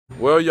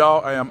Well,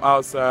 y'all, I am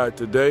outside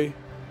today,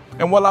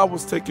 and while I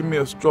was taking me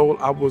a stroll,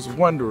 I was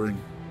wondering,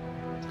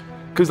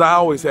 because I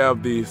always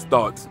have these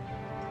thoughts,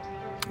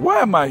 why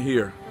am I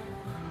here?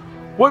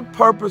 What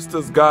purpose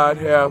does God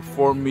have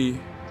for me?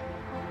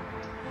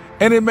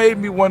 And it made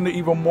me wonder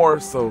even more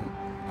so.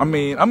 I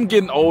mean, I'm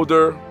getting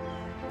older,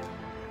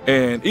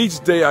 and each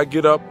day I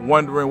get up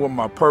wondering what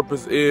my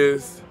purpose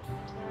is,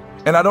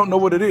 and I don't know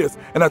what it is.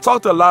 And I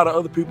talk to a lot of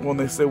other people, and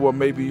they say, well,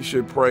 maybe you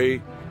should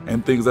pray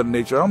and things of that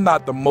nature. I'm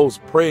not the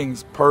most praying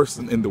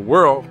person in the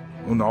world,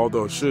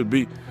 although it should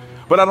be,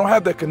 but I don't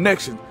have that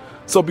connection.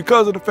 So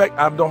because of the fact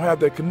I don't have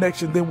that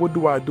connection, then what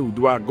do?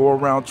 Do I go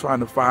around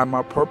trying to find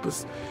my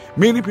purpose?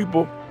 Many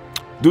people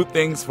do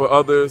things for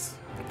others,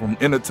 from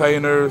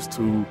entertainers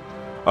to,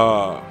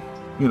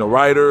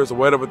 writers or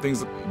whatever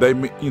things they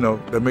may,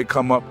 that may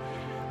come up.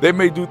 They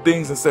may do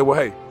things and say, well,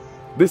 hey,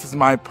 this is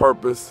my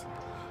purpose.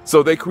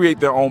 So they create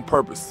their own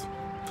purpose.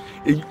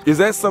 Is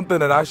that something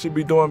that I should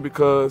be doing?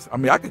 Because, I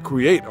mean, I could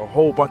create a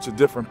whole bunch of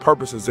different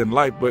purposes in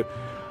life, but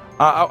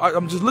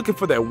I'm just looking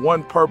for that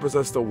one purpose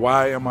as to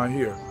why am I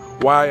here?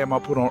 Why am I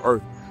put on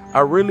earth?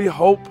 I really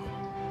hope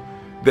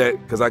that,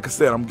 because like I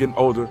said, I'm getting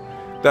older,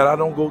 that I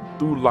don't go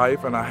through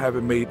life and I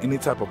haven't made any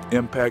type of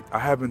impact. I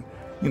haven't,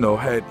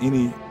 had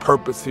any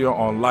purpose here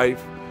on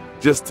life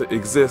just to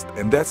exist.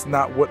 And that's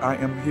not what I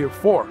am here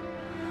for.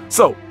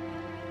 So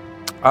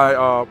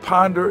I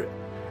ponder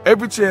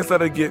every chance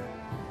that I get,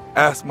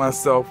 ask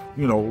myself,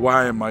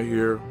 why am I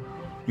here?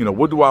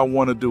 What do I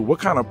want to do? What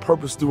kind of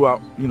purpose do I,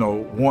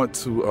 want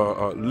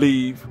to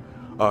leave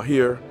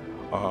here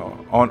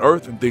on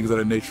earth and things of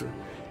that nature?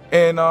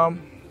 And I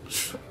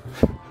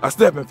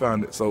still haven't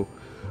found it. So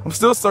I'm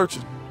still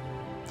searching.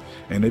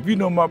 And if you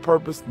know my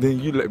purpose, then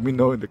you let me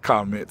know in the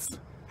comments.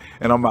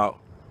 And I'm out.